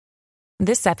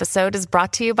This episode is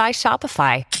brought to you by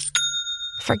Shopify.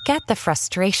 Forget the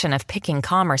frustration of picking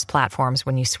commerce platforms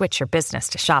when you switch your business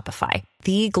to Shopify,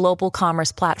 the global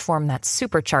commerce platform that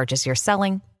supercharges your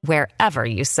selling wherever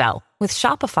you sell. With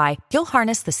Shopify, you'll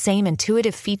harness the same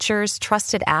intuitive features,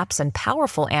 trusted apps, and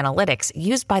powerful analytics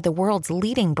used by the world's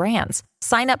leading brands.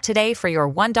 Sign up today for your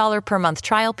 $1 per month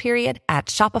trial period at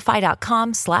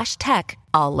shopify.com/tech,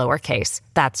 all lowercase.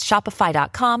 That's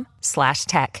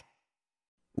shopify.com/tech.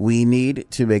 We need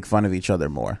to make fun of each other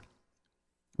more.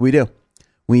 We do.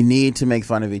 We need to make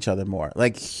fun of each other more.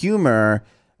 Like, humor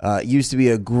used to be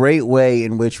a great way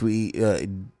in which we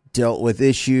dealt with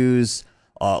issues,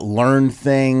 learned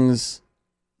things.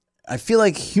 I feel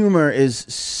like humor is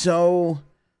so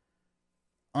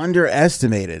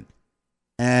underestimated,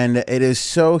 and it is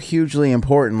so hugely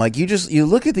important. Like, you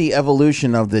look at the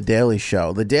evolution of The Daily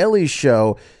Show. The Daily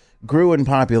Show grew in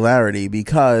popularity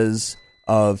because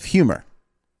of humor.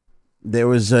 There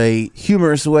was a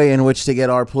humorous way in which to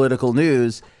get our political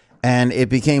news, and it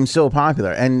became so popular.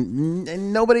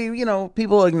 And nobody,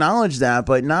 people acknowledge that,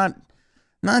 but not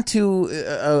to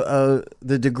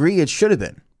the degree it should have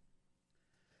been.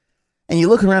 And you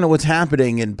look around at what's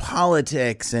happening in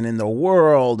politics and in the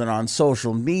world and on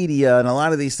social media, and a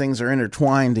lot of these things are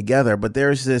intertwined together. But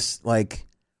there's this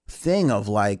thing of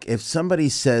if somebody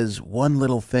says one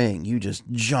little thing, you just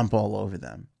jump all over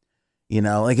them.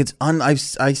 I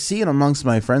see it amongst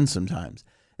my friends sometimes.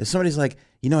 If somebody's like,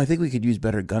 I think we could use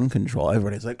better gun control,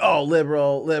 everybody's like, oh,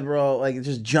 liberal,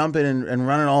 just jumping and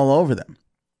running all over them.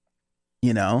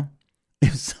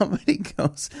 If somebody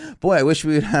goes, boy, I wish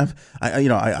we would have,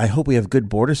 I hope we have good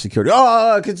border security.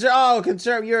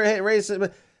 Conservative, you're a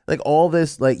racist. But all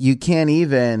this, you can't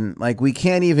even, we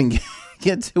can't even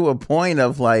get to a point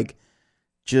of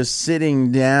just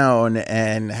sitting down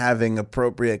and having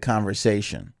appropriate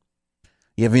conversation.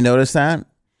 Have you noticed that?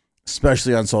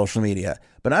 Especially on social media.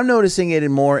 But I'm noticing it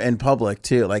more in public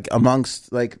too,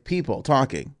 amongst people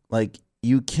talking.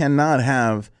 You cannot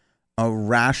have a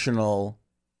rational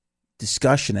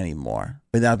discussion anymore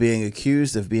without being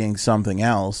accused of being something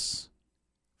else,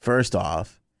 first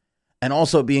off, and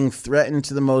also being threatened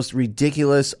to the most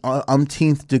ridiculous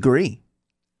umpteenth degree.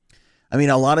 I mean,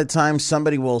 a lot of times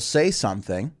somebody will say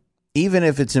something, even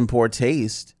if it's in poor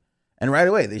taste, and right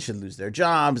away, they should lose their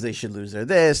jobs, they should lose their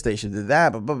this, they should do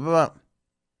that, blah, blah, blah.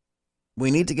 We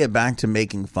need to get back to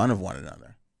making fun of one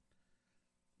another.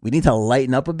 We need to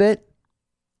lighten up a bit,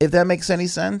 if that makes any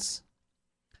sense.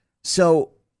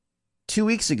 So, 2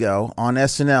 weeks ago on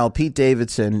SNL, Pete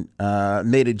Davidson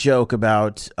made a joke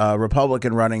about a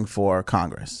Republican running for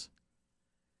Congress.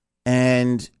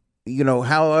 And,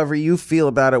 however you feel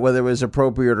about it, whether it was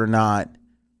appropriate or not,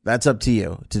 that's up to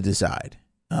you to decide.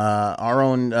 Our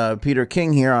own Peter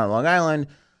King here on Long Island,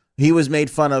 he was made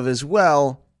fun of as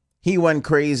well. He went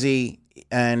crazy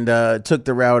and took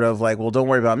the route of well, don't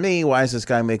worry about me. Why is this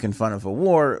guy making fun of a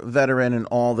war veteran and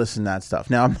all this and that stuff?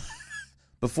 Now,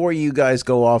 before you guys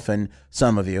go off, and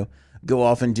some of you go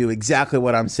off and do exactly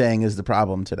what I'm saying is the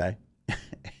problem today,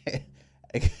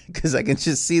 because I can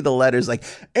just see the letters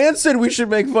Ann said we should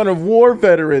make fun of war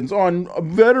veterans on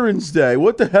Veterans Day.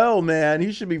 What the hell, man?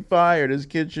 He should be fired. His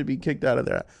kids should be kicked out of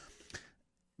there.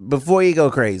 Before you go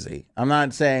crazy, I'm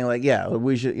not saying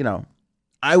we should,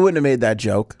 I wouldn't have made that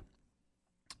joke.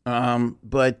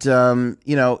 But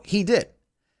he did.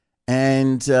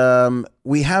 And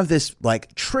we have this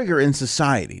trigger in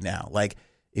society now.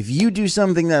 If you do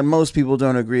something that most people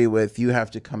don't agree with, you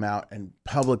have to come out and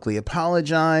publicly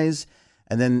apologize.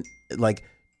 And then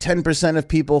 10% of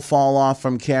people fall off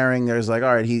from caring. There's all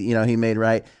right, he made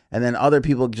right. And then other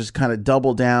people just kind of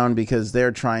double down because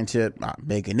they're trying to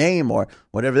make a name or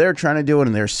whatever they're trying to do.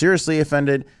 And they're seriously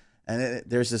offended. And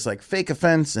there's this fake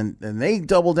offense and they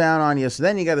double down on you. So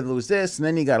then you got to lose this and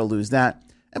then you got to lose that.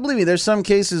 And believe me, there's some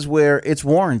cases where it's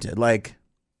warranted.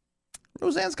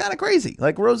 Roseanne's kind of crazy.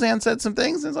 Roseanne said some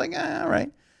things and it's all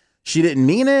right. She didn't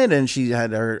mean it and she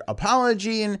had her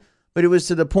apology. But it was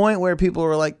to the point where people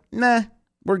were like, nah,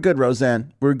 we're good,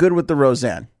 Roseanne. We're good with the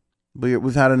Roseanne.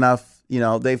 We've had enough.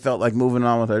 They felt like moving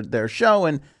on with their show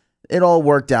and it all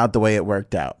worked out the way it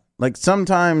worked out.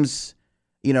 Sometimes,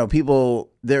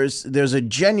 people, there's a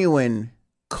genuine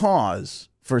cause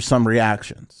for some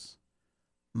reactions.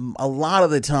 A lot of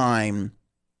the time,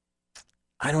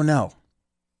 I don't know.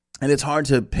 And it's hard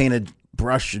to paint a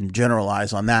brush and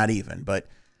generalize on that even, but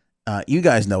you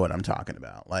guys know what I'm talking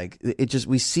about.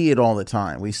 We see it all the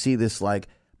time. We see this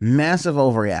massive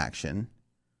overreaction,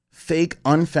 fake,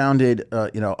 unfounded,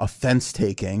 offense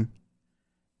taking,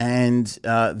 and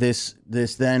this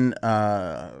then,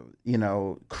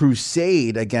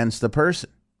 crusade against the person.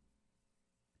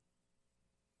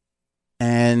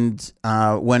 And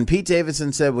when Pete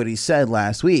Davidson said what he said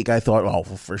last week, I thought, oh,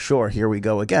 well, for sure, here we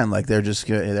go again. Like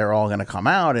they're all going to come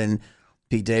out, and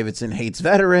Pete Davidson hates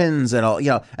veterans and all,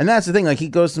 and that's the thing. Like he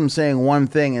goes from saying one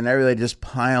thing and everybody just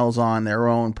piles on their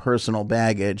own personal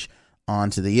baggage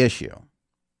onto the issue,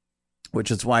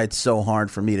 which is why it's so hard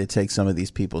for me to take some of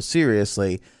these people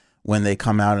seriously when they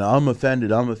come out and I'm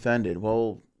offended.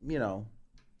 Well,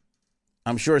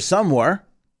 I'm sure some were,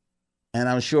 and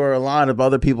I'm sure a lot of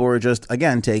other people were just,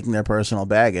 again, taking their personal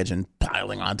baggage and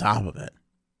piling on top of it.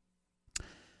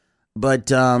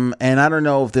 But, and I don't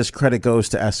know if this credit goes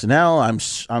to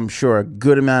SNL. I'm sure a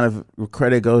good amount of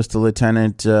credit goes to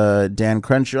Lieutenant Dan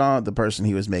Crenshaw, the person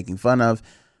he was making fun of,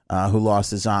 who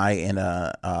lost his eye in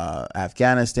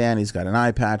Afghanistan. He's got an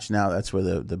eye patch now. That's where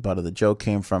the butt of the joke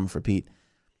came from for Pete.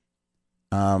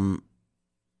 They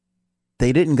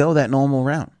didn't go that normal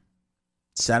route.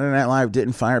 Saturday Night Live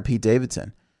didn't fire Pete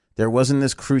Davidson. There wasn't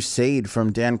this crusade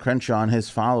from Dan Crenshaw and his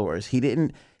followers.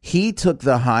 He took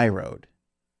the high road.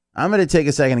 I'm going to take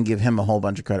a second and give him a whole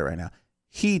bunch of credit right now.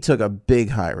 He took a big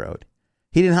high road.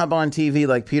 He didn't hop on TV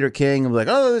like Peter King and be like,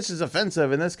 oh, this is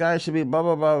offensive and this guy should be blah,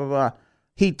 blah, blah, blah, blah.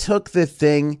 He took the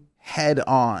thing head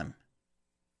on,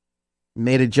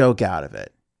 made a joke out of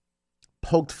it,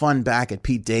 poked fun back at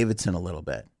Pete Davidson a little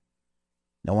bit.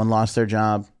 No one lost their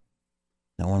job.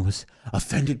 No one was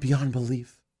offended beyond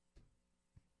belief.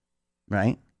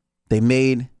 Right? They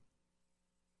made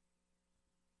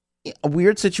a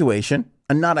weird situation,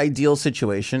 a not ideal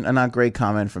situation, a not great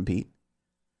comment from Pete,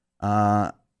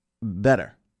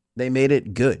 better. They made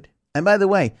it good. And by the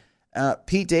way,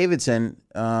 Pete Davidson,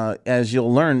 as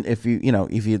you'll learn if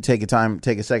you take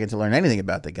a second to learn anything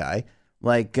about the guy,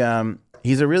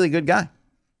 he's a really good guy.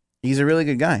 He's a really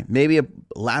good guy. Maybe a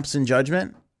lapse in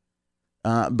judgment,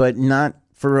 but not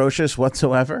ferocious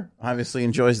whatsoever. Obviously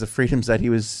enjoys the freedoms that he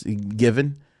was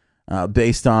given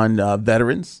based on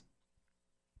veterans.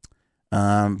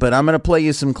 But I'm going to play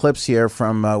you some clips here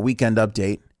from Weekend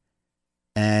Update.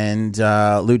 And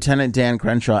Lieutenant Dan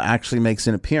Crenshaw actually makes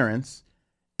an appearance.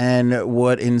 And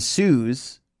what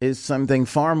ensues is something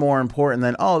far more important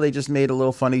than, oh, they just made a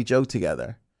little funny joke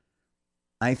together.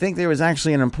 I think there was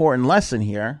actually an important lesson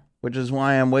here, which is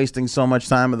why I'm wasting so much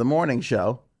time of the morning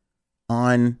show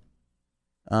on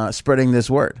spreading this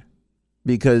word.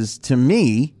 Because to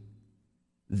me,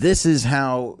 this is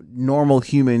how normal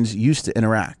humans used to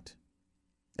interact.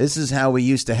 This is how we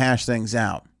used to hash things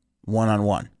out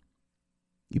one-on-one.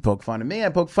 You poke fun at me, I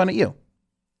poke fun at you.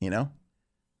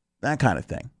 That kind of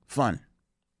thing. Fun.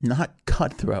 Not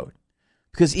cutthroat.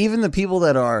 Because even the people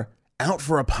that are out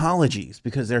for apologies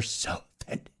because they're so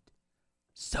offended,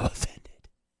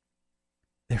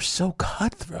 they're so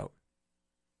cutthroat.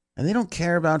 And they don't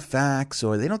care about facts,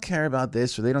 or they don't care about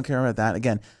this, or they don't care about that.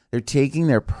 Again, they're taking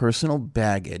their personal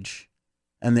baggage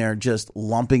and they're just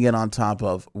lumping it on top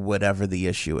of whatever the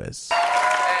issue is.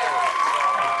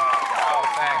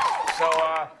 Thanks.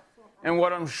 So, and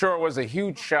what I'm sure was a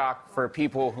huge shock for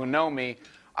people who know me,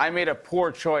 I made a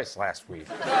poor choice last week.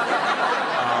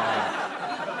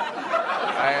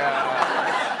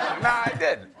 I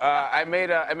did. I made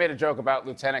a joke about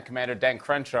Lieutenant Commander Dan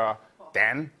Crenshaw.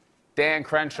 Dan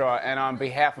Crenshaw, and on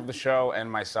behalf of the show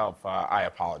and myself, I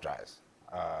apologize.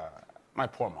 My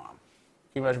poor mom.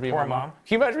 Can you imagine being my mom?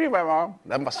 Can you imagine being my mom?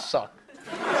 That must suck.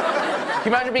 Can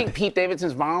you imagine being Pete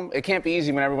Davidson's mom? It can't be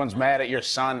easy when everyone's mad at your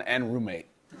son and roommate.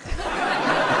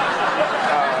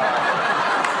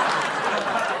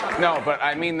 No, but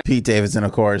I mean... Pete Davidson,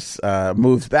 of course,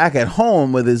 moved back at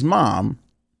home with his mom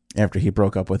after he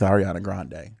broke up with Ariana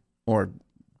Grande. Or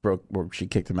she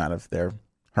kicked him out of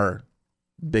her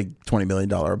big $20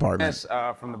 million apartment. Yes,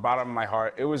 from the bottom of my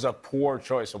heart, it was a poor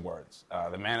choice of words.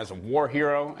 The man is a war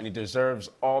hero, and he deserves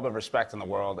all the respect in the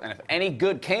world. And if any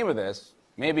good came of this,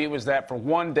 maybe it was that for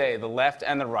one day, the left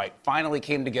and the right finally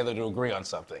came together to agree on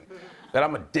something. That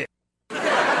I'm a dick.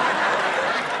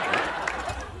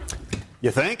 You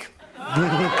think?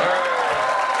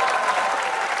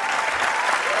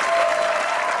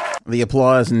 The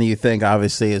applause and the you think,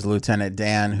 obviously, is Lieutenant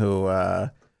Dan,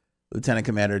 Lieutenant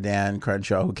Commander Dan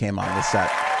Crenshaw, who came on the set.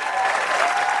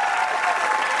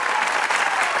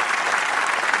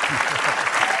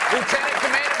 Lieutenant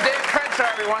Commander Dan Crenshaw,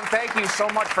 everyone, thank you so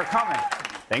much for coming.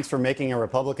 Thanks for making a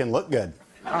Republican look good.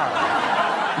 You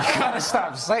gotta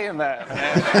stop saying that,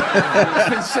 man. You've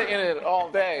been saying it all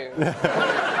day.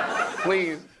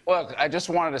 Please. Look, I just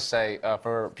wanted to say,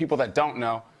 for people that don't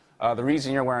know, the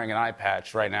reason you're wearing an eye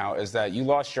patch right now is that you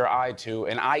lost your eye to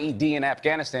an IED in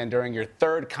Afghanistan during your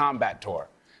 3rd combat tour.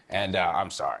 And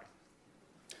I'm sorry.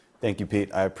 Thank you, Pete.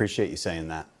 I appreciate you saying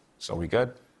that. So we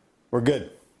good? We're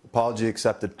good. Apology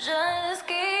accepted. Just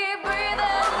keep breathing.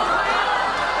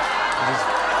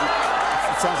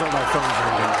 sounds like my phone's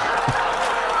ringing.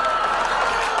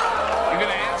 You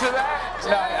gonna answer that?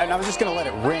 No, and I was just going to let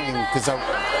it ring because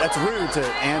that's rude to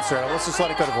answer. Let's just let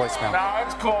it go to voicemail. No,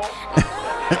 it's cool.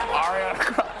 Ariana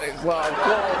Grande's well,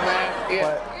 cool, man.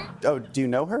 Yeah. Oh, do you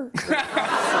know her?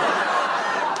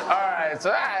 All right, so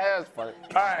that's funny.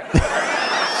 All right.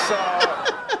 So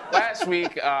last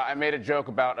week, I made a joke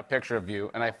about a picture of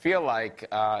you, and I feel like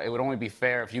it would only be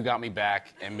fair if you got me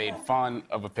back and made fun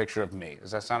of a picture of me. Does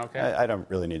that sound okay? I don't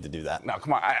really need to do that. No,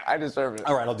 come on. I deserve it.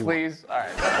 All right, I'll do Please? All right.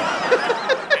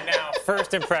 And now,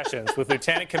 first impressions with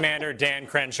Lieutenant Commander Dan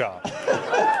Crenshaw.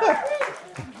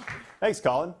 Thanks,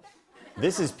 Colin.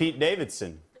 This is Pete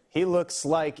Davidson. He looks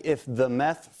like if the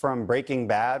meth from Breaking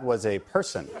Bad was a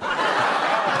person. All right.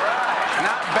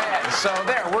 Not bad. So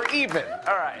there, we're even.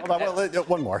 All right. Hold on, well,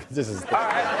 one more. This is. All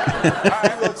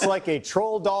right. He looks like a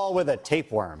troll doll with a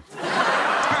tapeworm.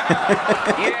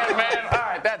 Yeah, man. All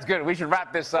right, that's good. We should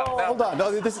wrap this up. Oh, hold on.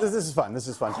 No, this is fun. This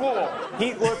is fun. Cool.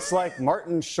 He looks like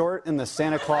Martin Short in the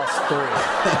Santa Claus 3.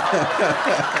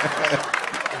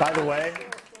 By the way,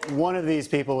 one of these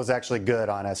people was actually good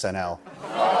on SNL.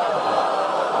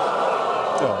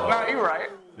 No, you're right.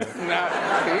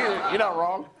 No, you're not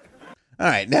wrong. All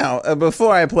right, now,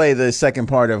 before I play the second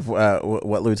part of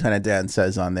what Lieutenant Dan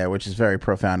says on there, which is very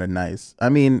profound and nice, I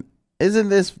mean, isn't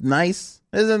this nice?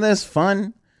 Isn't this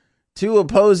fun? Two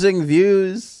opposing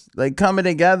views, like, coming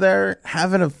together,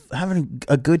 having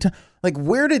a good time. Like,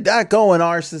 where did that go in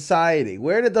our society?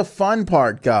 Where did the fun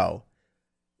part go?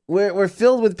 We're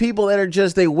filled with people that are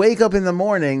just, they wake up in the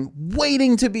morning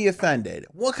waiting to be offended.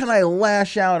 What can I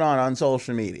lash out on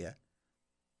social media?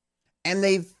 And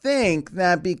they think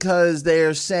that because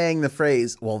they're saying the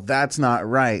phrase, well, that's not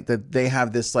right, that they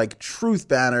have this like truth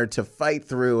banner to fight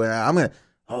through. And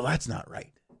that's not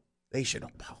right. They should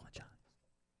apologize.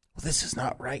 Well, this is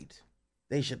not right.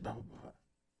 They should.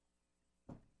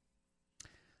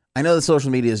 I know that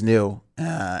social media is new,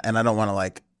 and I don't want to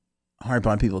like harp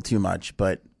on people too much,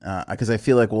 but because I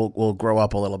feel like we'll grow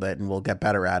up a little bit and we'll get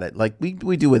better at it, like we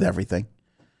do with everything.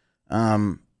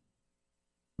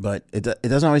 But it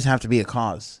doesn't always have to be a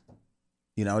cause.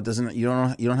 You know, it doesn't. You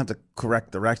don't have to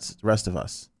correct the rest of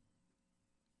us.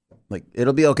 Like,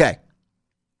 it'll be okay.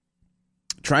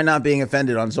 Try not being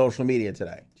offended on social media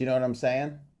today. Do you know what I'm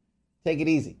saying? Take it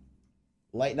easy.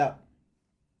 Lighten up.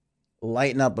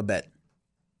 Lighten up a bit.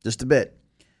 Just a bit.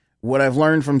 What I've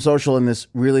learned from social in this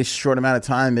really short amount of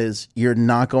time is you're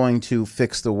not going to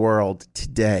fix the world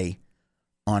today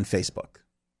on Facebook.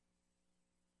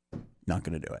 Not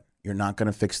going to do it. You're not going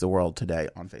to fix the world today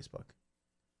on Facebook.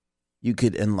 You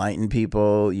could enlighten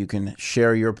people. You can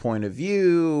share your point of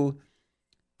view.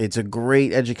 It's a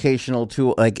great educational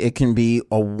tool. Like, it can be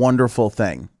a wonderful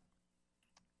thing.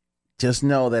 Just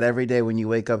know that every day when you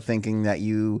wake up thinking that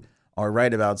you are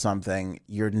right about something,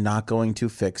 you're not going to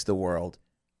fix the world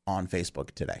on Facebook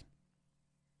today.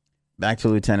 Back to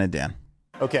Lieutenant Dan.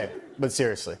 Okay, but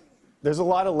seriously, there's a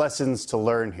lot of lessons to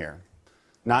learn here.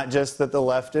 Not just that the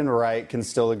left and right can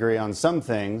still agree on some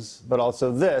things, but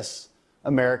also this: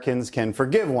 Americans can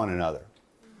forgive one another.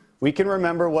 We can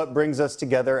remember what brings us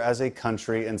together as a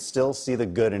country and still see the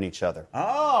good in each other.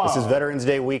 Oh. This is Veterans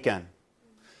Day weekend,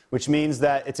 which means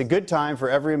that it's a good time for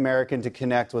every American to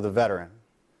connect with a veteran.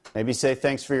 Maybe say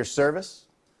thanks for your service,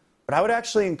 but I would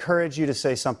actually encourage you to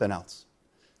say something else.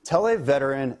 Tell a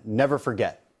veteran, never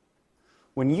forget.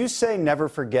 When you say never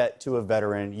forget to a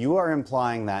veteran, you are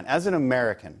implying that, as an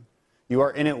American, you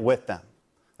are in it with them,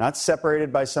 not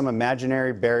separated by some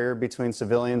imaginary barrier between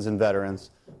civilians and veterans,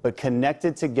 but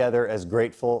connected together as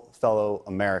grateful fellow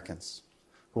Americans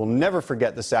who will never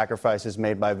forget the sacrifices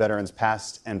made by veterans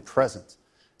past and present,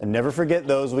 and never forget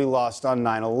those we lost on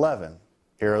 9/11,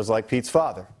 heroes like Pete's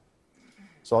father.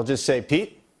 So I'll just say,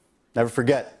 Pete, never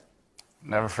forget.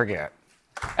 Never forget.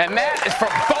 And that is from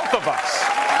both of us.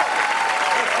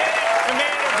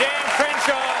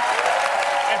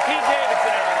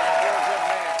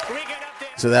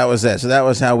 So that was it. So that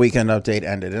was how Weekend Update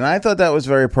ended. And I thought that was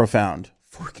very profound.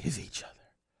 Forgive each other.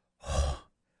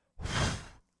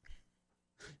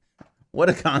 What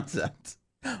a concept.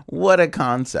 What a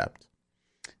concept.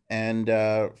 And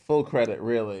full credit,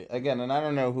 really. Again, and I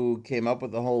don't know who came up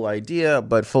with the whole idea,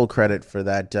 but full credit for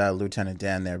that Lieutenant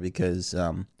Dan there, because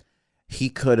he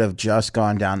could have just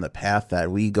gone down the path that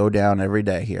we go down every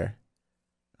day here.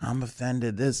 I'm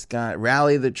offended. This guy,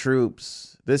 rally the troops.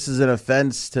 This is an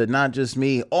offense to not just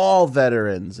me, all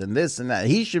veterans, and this and that.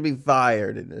 He should be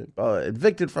fired and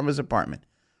evicted from his apartment.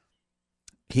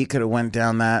 He could have went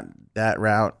down that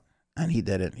route, and he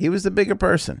didn't. He was the bigger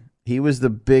person. He was the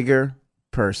bigger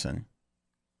person.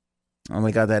 And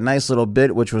we got that nice little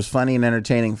bit, which was funny and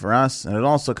entertaining for us. And it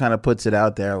also kind of puts it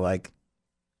out there like,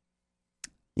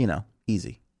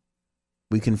 easy.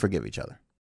 We can forgive each other.